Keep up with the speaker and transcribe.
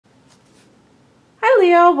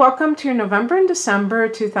Leo, welcome to your November and December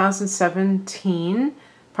 2017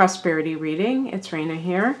 prosperity reading. It's Raina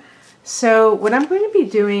here. So what I'm going to be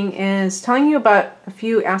doing is telling you about a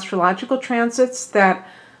few astrological transits that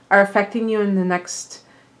are affecting you in the next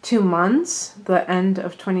 2 months, the end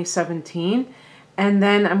of 2017. And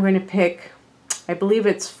then I'm going to pick, I believe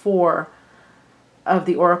it's 4 of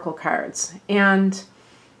the oracle cards. And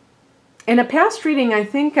in a past reading, I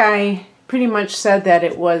think I pretty much said that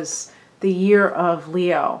it was the year of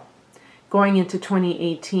Leo going into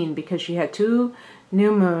 2018 because you had 2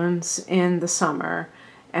 new moons in the summer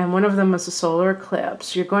and one of them was a solar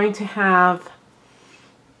eclipse. You're going to have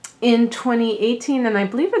in 2018, and I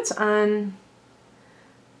believe it's on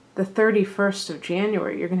the 31st of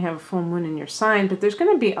January, you're going to have a full moon in your sign, but there's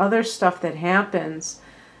going to be other stuff that happens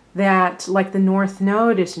that, like the North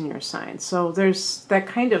Node is in your sign. So there's that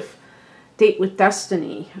kind of date with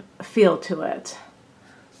destiny feel to it.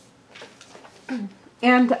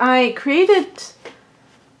 And I created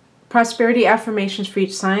prosperity affirmations for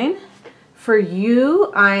each sign. For you,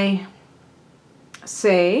 I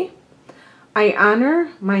say, I honor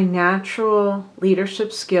my natural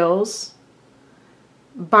leadership skills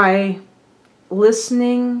by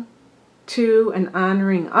listening to and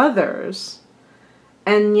honoring others,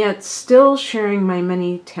 and yet still sharing my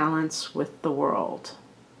many talents with the world.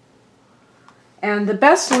 And the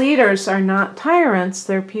best leaders are not tyrants,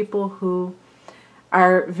 they're people who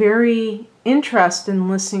are very interested in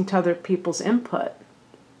listening to other people's input.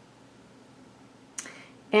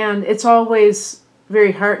 And it's always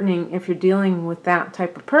very heartening if you're dealing with that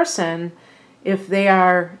type of person, if they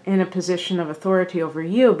are in a position of authority over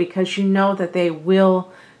you, because you know that they will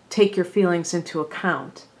take your feelings into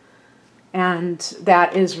account. And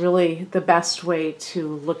that is really the best way to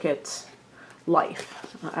look at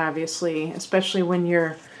life, obviously, especially when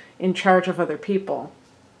you're in charge of other people,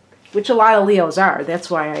 which a lot of Leos are. That's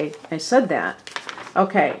why I said that.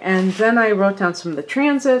 Okay, and then I wrote down some of the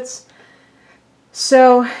transits.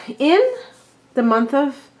 So in the month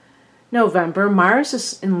of November, Mars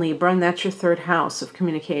is in Libra, and that's your 3rd house of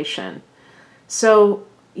communication. So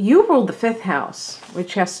you rule the 5th house,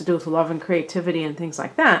 which has to do with love and creativity and things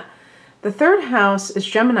like that. The 3rd house is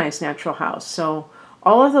Gemini's natural house. So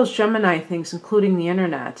all of those Gemini things, including the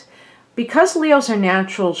internet, because Leos are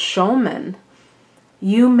natural showmen,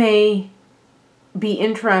 you may be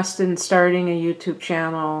interested in starting a YouTube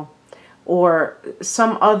channel or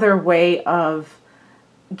some other way of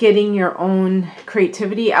getting your own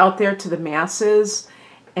creativity out there to the masses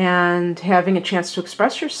and having a chance to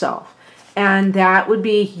express yourself. And that would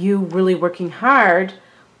be you really working hard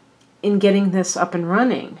in getting this up and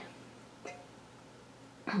running.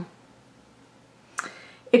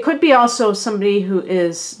 It could be also somebody who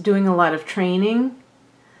is doing a lot of training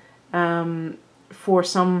for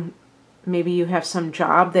some, maybe you have some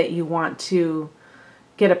job that you want to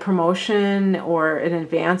get a promotion or an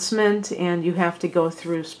advancement and you have to go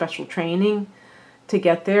through special training to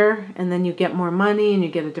get there, and then you get more money and you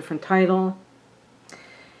get a different title.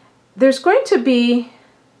 There's going to be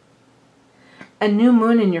a new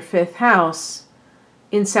moon in your 5th house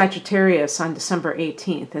in Sagittarius on December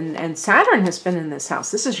 18th, and Saturn has been in this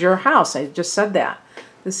house. This is your house. I just said that.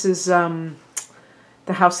 This is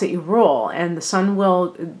the house that you rule, and the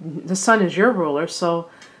sun is your ruler, so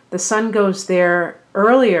the sun goes there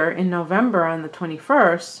earlier in November on the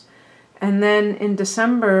 21st, and then in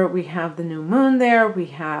December we have the new moon there. We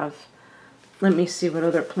have, let me see what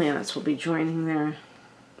other planets will be joining there.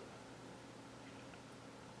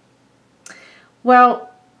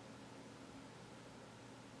 Well,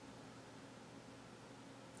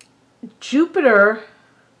 Jupiter,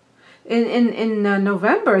 in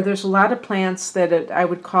November, there's a lot of planets that I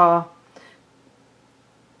would call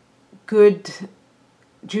good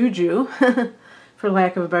juju, for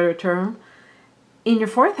lack of a better term, in your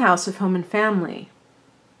 4th house of home and family.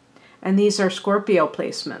 And these are Scorpio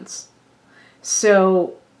placements.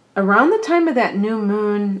 So around the time of that new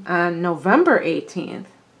moon on November 18th,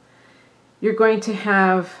 you're going to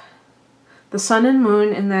have the sun and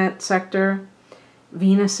moon in that sector,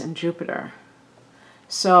 Venus and Jupiter.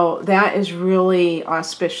 So that is really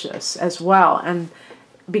auspicious as well. And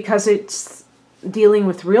because it's dealing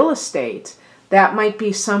with real estate, that might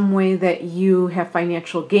be some way that you have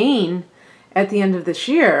financial gain at the end of this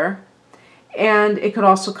year. And it could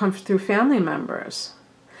also come through family members.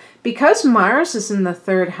 Because Mars is in the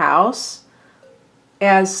 3rd house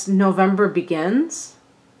as November begins,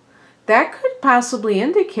 that could possibly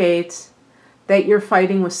indicate that you're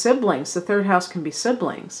fighting with siblings. The 3rd house can be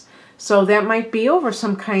siblings. So that might be over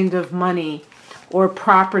some kind of money or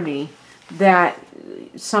property that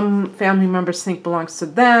some family members think belongs to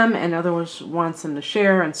them and others wants them to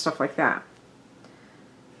share and stuff like that.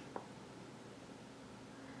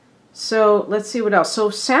 So let's see what else. So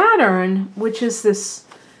Saturn, which is this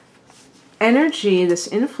energy, this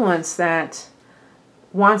influence that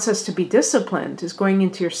wants us to be disciplined, is going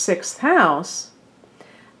into your 6th house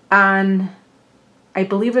on, I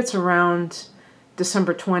believe it's around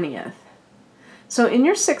December 20th. So in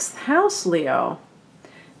your 6th house, Leo,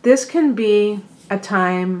 this can be a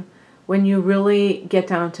time when you really get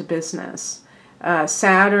down to business.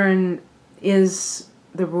 Saturn is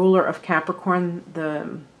the ruler of Capricorn,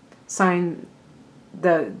 the sign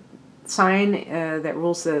that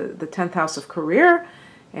rules the 10th house of career,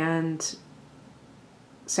 and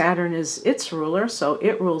Saturn is its ruler, so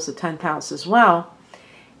it rules the 10th house as well.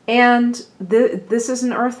 And this is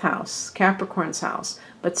an earth house, Capricorn's house,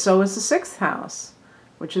 but so is the 6th house,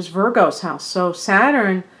 which is Virgo's house. So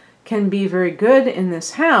Saturn can be very good in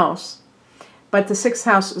this house, but the 6th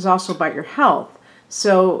house is also about your health.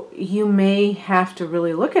 So you may have to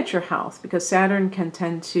really look at your health, because Saturn can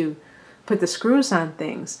tend to put the screws on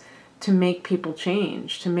things to make people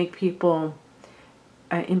change, to make people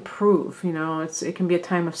improve. You know, it can be a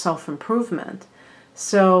time of self-improvement.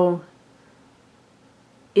 So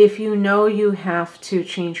if you know you have to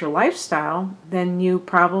change your lifestyle, then you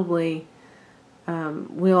probably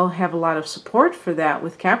will have a lot of support for that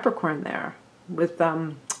with Capricorn there, with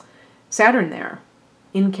Saturn there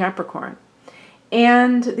in Capricorn.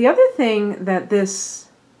 And the other thing that this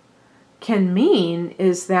can mean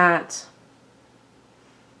is that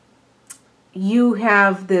you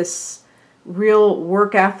have this real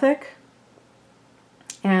work ethic,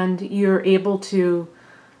 and you're able to,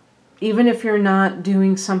 even if you're not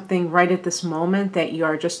doing something right at this moment that you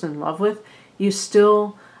are just in love with, you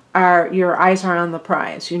still are, your eyes are on the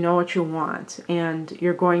prize. You know what you want, and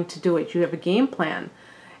you're going to do it. You have a game plan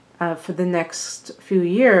for the next few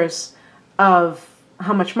years of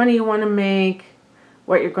how much money you want to make,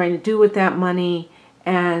 what you're going to do with that money,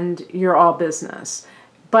 and you're all business.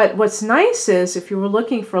 But what's nice is, if you were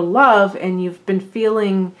looking for love and you've been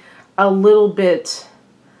feeling a little bit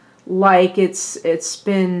like it's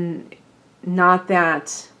been not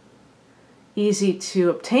that easy to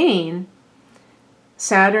obtain,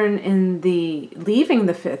 Saturn in leaving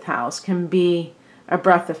the 5th house can be a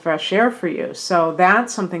breath of fresh air for you. So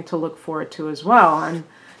that's something to look forward to as well on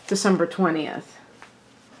December 20th.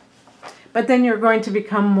 But then you're going to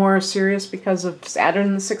become more serious because of Saturn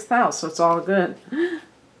in the 6th house, so it's all good.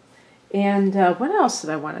 And what else did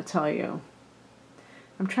I want to tell you?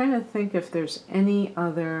 I'm trying to think if there's any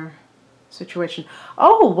other situation.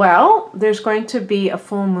 Oh, well, there's going to be a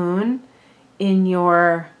full moon in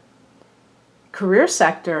your career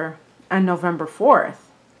sector on November 4th.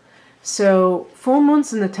 So full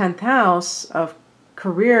moons in the 10th house of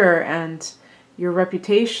career and your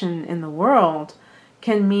reputation in the world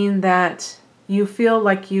can mean that you feel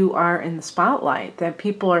like you are in the spotlight, that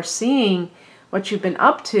people are seeing what you've been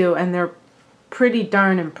up to, and they're pretty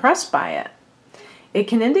darn impressed by it. It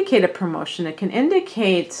can indicate a promotion. It can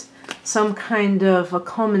indicate some kind of a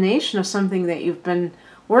culmination of something that you've been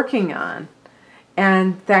working on,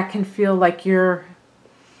 and that can feel like you're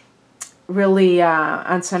really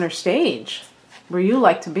on center stage, where you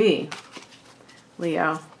like to be,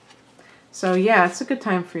 Leo. So yeah, it's a good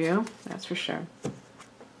time for you, that's for sure.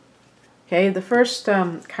 Okay, the first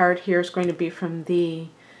card here is going to be from the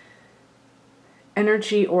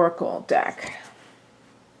Energy Oracle deck.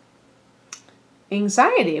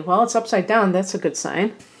 Anxiety. Well, it's upside down. That's a good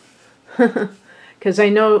sign. Because I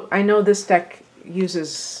know this deck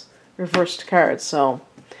uses reversed cards, so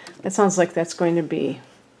it sounds like that's going to be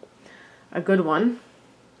a good one.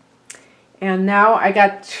 And now I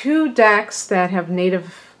got 2 decks that have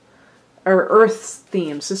native or earth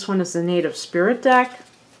themes. This one is the Native Spirit deck,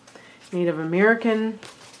 Native American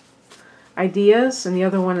ideas, and the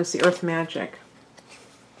other one is the Earth Magic.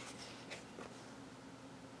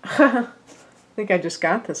 I think I just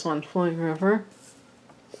got this one, Flowing River.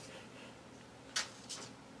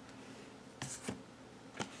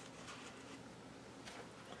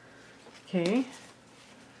 Okay,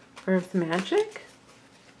 Earth Magic.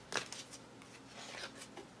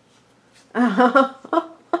 Oh,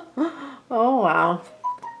 wow.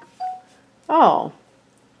 Oh,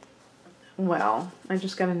 well, I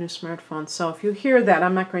just got a new smartphone, so if you hear that,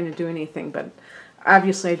 I'm not going to do anything, but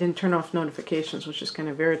obviously I didn't turn off notifications, which is kind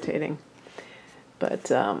of irritating. But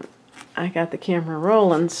I got the camera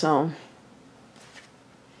rolling, so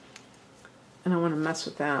I don't want to mess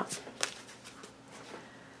with that.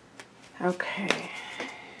 Okay.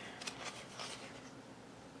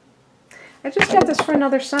 I just got this for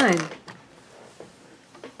another sign.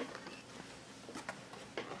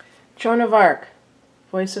 Joan of Arc,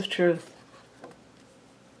 voice of truth.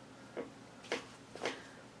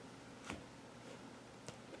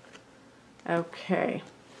 Okay.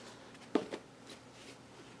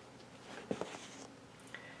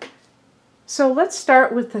 So let's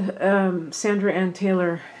start with the Sandra Ann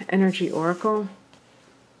Taylor Energy Oracle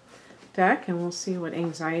deck, and we'll see what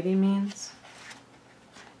anxiety means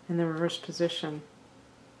in the reverse position.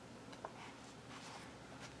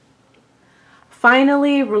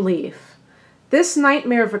 Finally, relief. This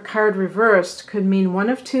nightmare of a card reversed could mean one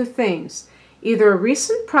of two things. Either a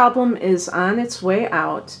recent problem is on its way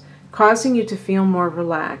out, causing you to feel more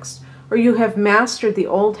relaxed, or you have mastered the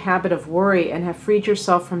old habit of worry and have freed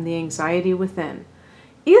yourself from the anxiety within.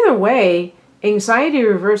 Either way, anxiety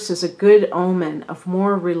reversed is a good omen of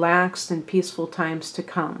more relaxed and peaceful times to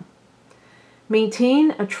come.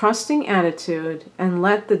 Maintain a trusting attitude and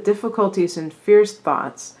let the difficulties and fierce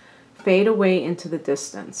thoughts fade away into the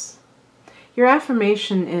distance. Your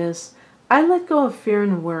affirmation is, I let go of fear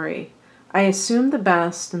and worry. I assume the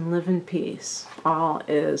best and live in peace. All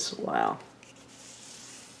is well.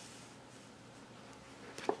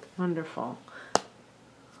 Wonderful.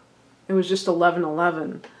 It was just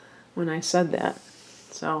 11/11 when I said that.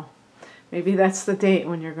 So maybe that's the date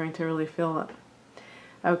when you're going to really feel it.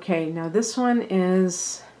 Okay, now this one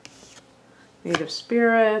is Native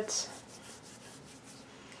Spirit.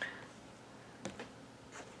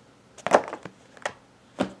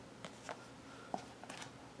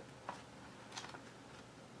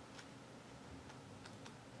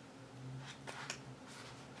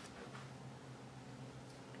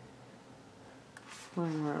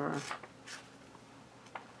 Flowing river.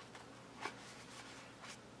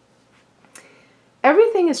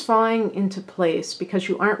 Everything is falling into place because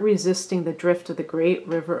you aren't resisting the drift of the great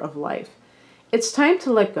river of life. It's time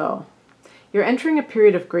to let go. You're entering a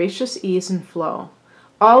period of gracious ease and flow.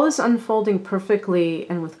 All is unfolding perfectly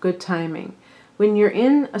and with good timing. When you're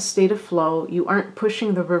in a state of flow, you aren't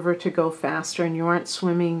pushing the river to go faster and you aren't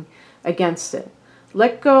swimming against it.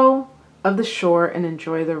 Let go of the shore and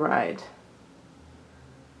enjoy the ride.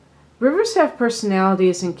 Rivers have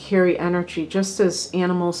personalities and carry energy just as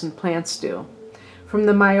animals and plants do. From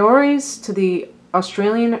the Maoris to the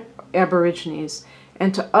Australian Aborigines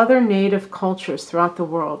and to other native cultures throughout the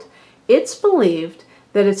world, it's believed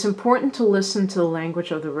that it's important to listen to the language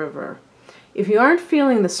of the river. If you aren't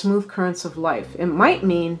feeling the smooth currents of life, it might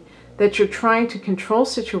mean that you're trying to control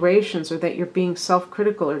situations or that you're being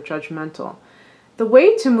self-critical or judgmental. The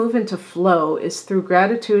way to move into flow is through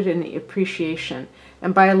gratitude and appreciation,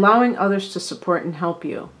 and by allowing others to support and help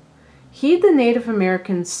you. Heed the Native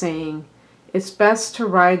American saying, it's best to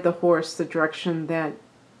ride the horse the direction that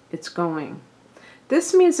it's going.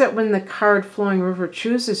 This means that when the card Flowing River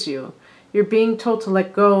chooses you, you're being told to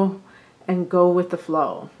let go and go with the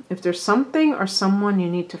flow. If there's something or someone you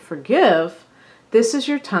need to forgive, this is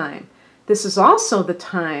your time. This is also the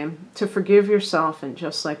time to forgive yourself and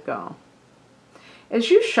just let go. As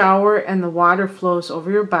you shower and the water flows over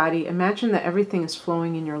your body, imagine that everything is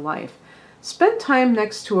flowing in your life. Spend time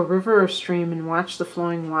next to a river or stream and watch the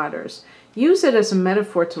flowing waters. Use it as a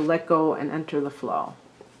metaphor to let go and enter the flow.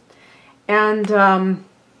 And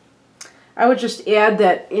I would just add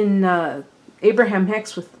that in Abraham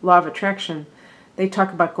Hicks with Law of Attraction, they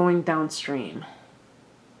talk about going downstream.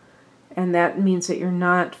 And that means that you're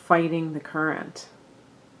not fighting the current.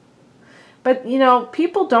 But, you know,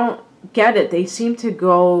 people don't get it. They seem to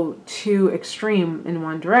go too extreme in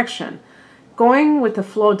one direction. Going with the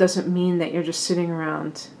flow doesn't mean that you're just sitting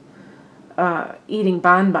around eating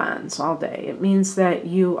bonbons all day. It means that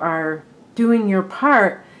you are doing your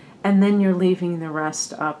part and then you're leaving the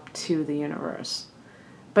rest up to the universe.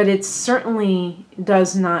 But it certainly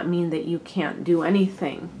does not mean that you can't do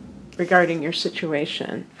anything regarding your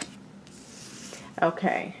situation.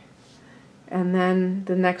 Okay. And then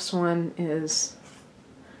the next one is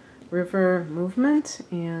river movement,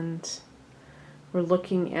 and we're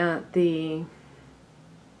looking at the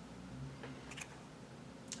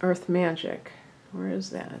earth magic. Where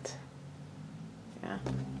is that? Yeah.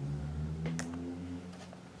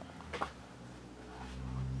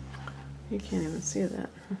 You can't even see that.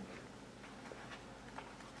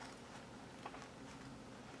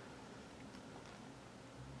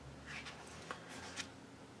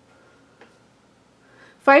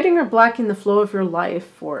 Fighting or blocking the flow of your life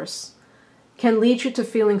force can lead you to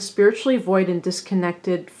feeling spiritually void and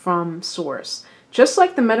disconnected from source. Just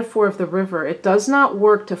like the metaphor of the river, it does not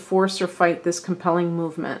work to force or fight this compelling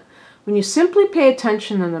movement. When you simply pay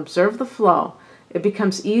attention and observe the flow, it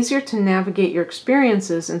becomes easier to navigate your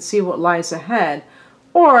experiences and see what lies ahead,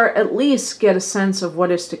 or at least get a sense of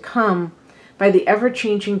what is to come by the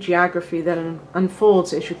ever-changing geography that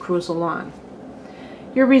unfolds as you cruise along.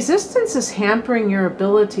 Your resistance is hampering your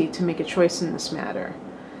ability to make a choice in this matter.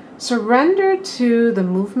 Surrender to the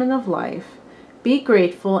movement of life, be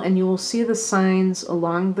grateful, and you will see the signs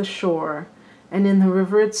along the shore and in the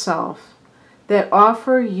river itself that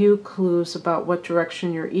offer you clues about what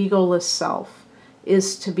direction your egoless self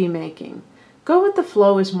is to be making. Go with the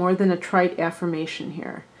flow is more than a trite affirmation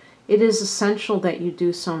here. It is essential that you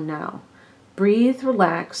do so now. Breathe,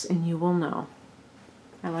 relax, and you will know.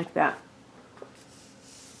 I like that.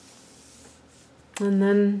 And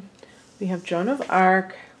then we have Joan of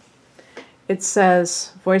Arc. It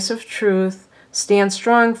says, voice of truth, stand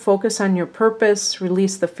strong, focus on your purpose,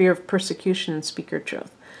 release the fear of persecution, and speak your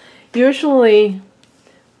truth. Usually,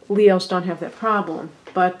 Leos don't have that problem,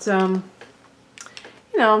 but, you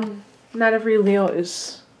know, not every Leo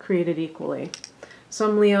is created equally.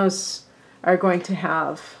 Some Leos are going to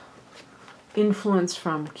have influence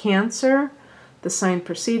from Cancer, the sign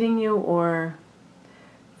preceding you, or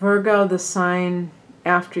Virgo, the sign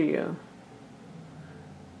after you.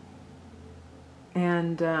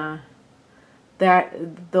 And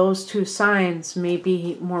that those two signs may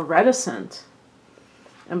be more reticent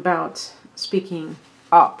about speaking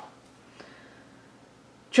up.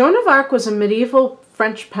 Joan of Arc was a medieval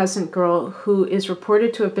French peasant girl who is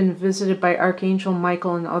reported to have been visited by Archangel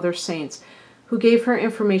Michael and other saints, who gave her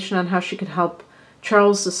information on how she could help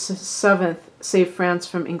Charles VII save France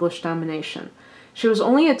from English domination. She was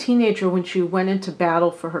only a teenager when she went into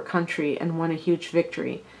battle for her country and won a huge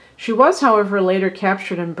victory. She was, however, later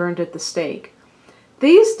captured and burned at the stake.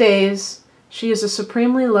 These days, she is a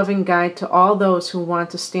supremely loving guide to all those who want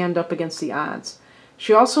to stand up against the odds.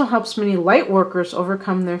 She also helps many light workers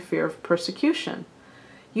overcome their fear of persecution.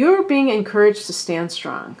 You are being encouraged to stand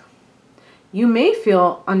strong. You may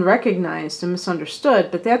feel unrecognized and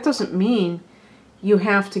misunderstood, but that doesn't mean you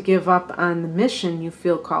have to give up on the mission you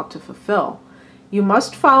feel called to fulfill. You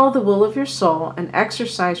must follow the will of your soul and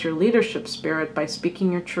exercise your leadership spirit by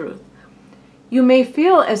speaking your truth. You may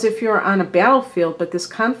feel as if you are on a battlefield, but this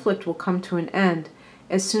conflict will come to an end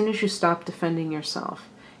as soon as you stop defending yourself.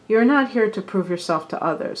 You are not here to prove yourself to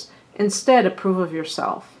others. Instead, approve of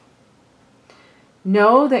yourself.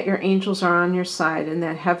 Know that your angels are on your side and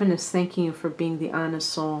that heaven is thanking you for being the honest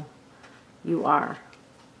soul you are.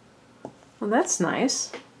 Well, that's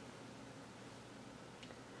nice.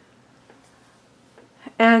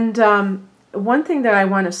 And one thing that I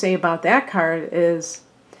want to say about that card is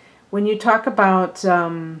when you talk about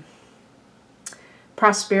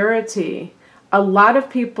prosperity, a lot of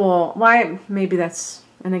people, why maybe that's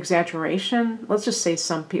an exaggeration, let's just say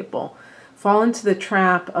some people, fall into the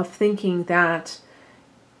trap of thinking that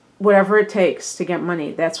whatever it takes to get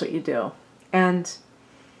money, that's what you do. And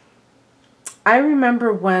I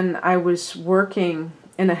remember when I was working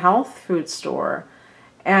in a health food store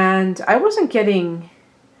and I wasn't getting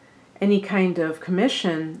any kind of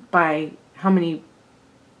commission by how many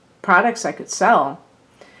products I could sell.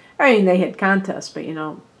 I mean, they had contests, but, you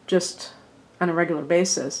know, just on a regular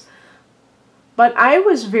basis. But I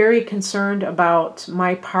was very concerned about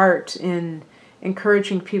my part in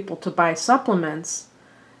encouraging people to buy supplements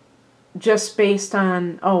just based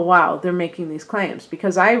on, oh, wow, they're making these claims.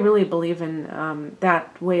 Because I really believe in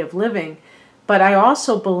that way of living. But I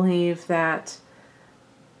also believe that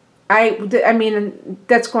I mean,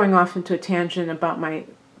 that's going off into a tangent about my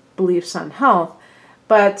beliefs on health,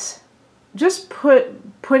 but just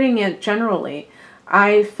putting it generally,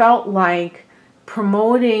 I felt like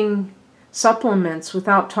promoting supplements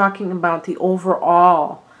without talking about the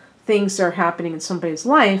overall things that are happening in somebody's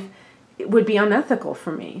life, it would be unethical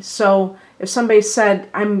for me. So if somebody said,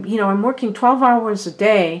 I'm working 12 hours a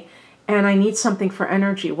day and I need something for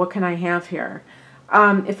energy, what can I have here?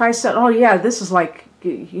 If I said, oh yeah, this is like,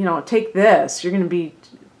 take this, you're going to be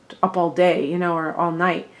up all day, or all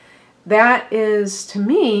night. That is, to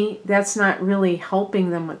me, that's not really helping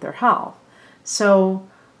them with their health. So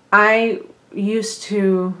I used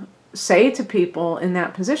to say to people in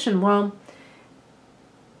that position, well,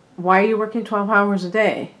 why are you working 12 hours a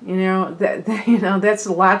day? That's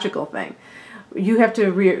the logical thing. You have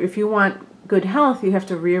to, if you want good health, you have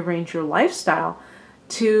to rearrange your lifestyle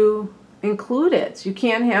to include it. You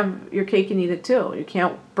can't have your cake and eat it too. You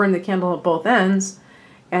can't burn the candle at both ends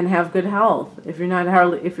and have good health. If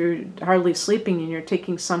you're hardly sleeping and you're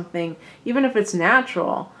taking something, even if it's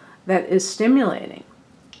natural, that is stimulating.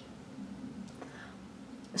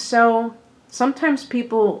 So sometimes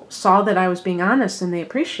people saw that I was being honest and they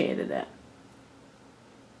appreciated it.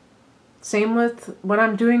 Same with what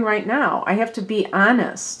I'm doing right now. I have to be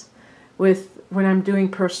honest with when I'm doing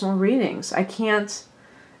personal readings. I can't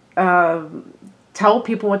tell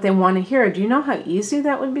people what they want to hear. Do you know how easy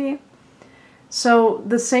that would be? So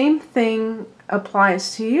the same thing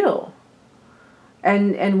applies to you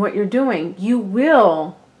and what you're doing. You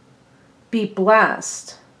will be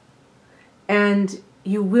blessed, and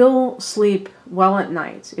you will sleep well at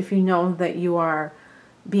night if you know that you are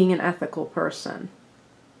being an ethical person.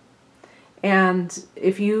 And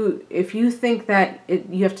if you think that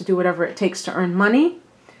you have to do whatever it takes to earn money,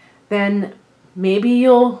 then maybe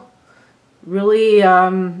you'll really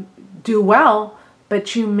do well,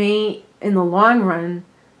 but you may, in the long run,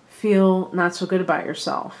 feel not so good about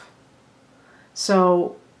yourself.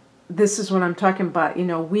 So this is what I'm talking about. You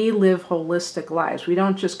know, we live holistic lives. We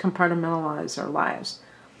don't just compartmentalize our lives.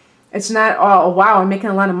 It's not, oh, wow, I'm making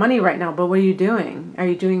a lot of money right now, but what are you doing? Are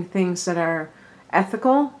you doing things that are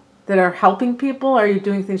ethical, that are helping people, or are you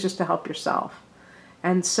doing things just to help yourself?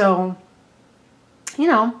 And so, you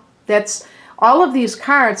know, that's all of these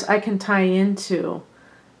cards I can tie into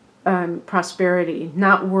prosperity.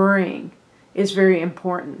 Not worrying is very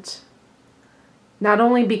important. Not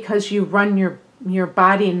only because you run your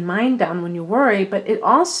body and mind down when you worry, but it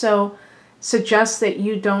also suggests that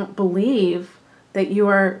you don't believe that you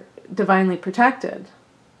are divinely protected.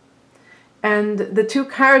 And the two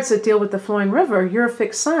cards that deal with the flowing river, you're a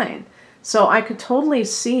fixed sign. So I could totally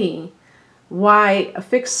see why a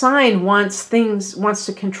fixed sign wants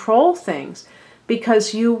to control things,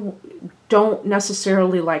 because you don't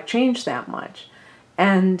necessarily like change that much.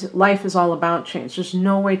 And life is all about change. There's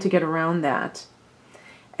no way to get around that.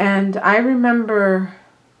 And I remember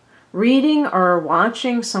reading or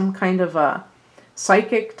watching some kind of a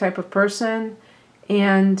psychic type of person,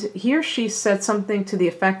 and he or she said something to the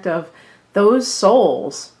effect of, those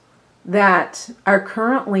souls that are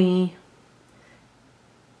currently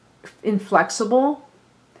inflexible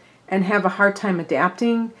and have a hard time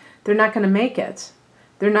adapting, they're not going to make it.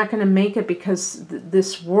 They're not going to make it because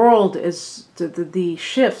this world is, the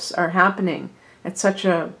shifts are happening at such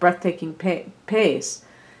a breathtaking pace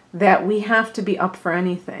that we have to be up for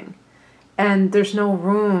anything. And there's no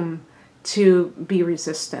room to be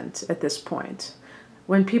resistant at this point.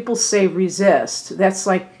 When people say resist, that's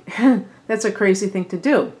like, that's a crazy thing to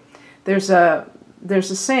do. There's a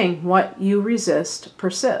saying, what you resist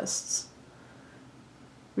persists.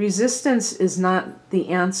 Resistance is not the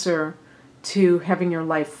answer to having your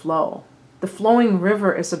life flow. The flowing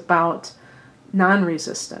river is about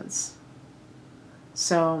non-resistance.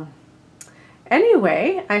 So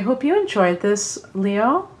anyway, I hope you enjoyed this,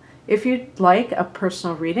 Leo. If you'd like a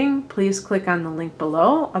personal reading, please click on the link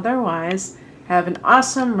below. Otherwise, have an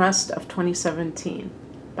awesome rest of 2017.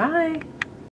 Bye.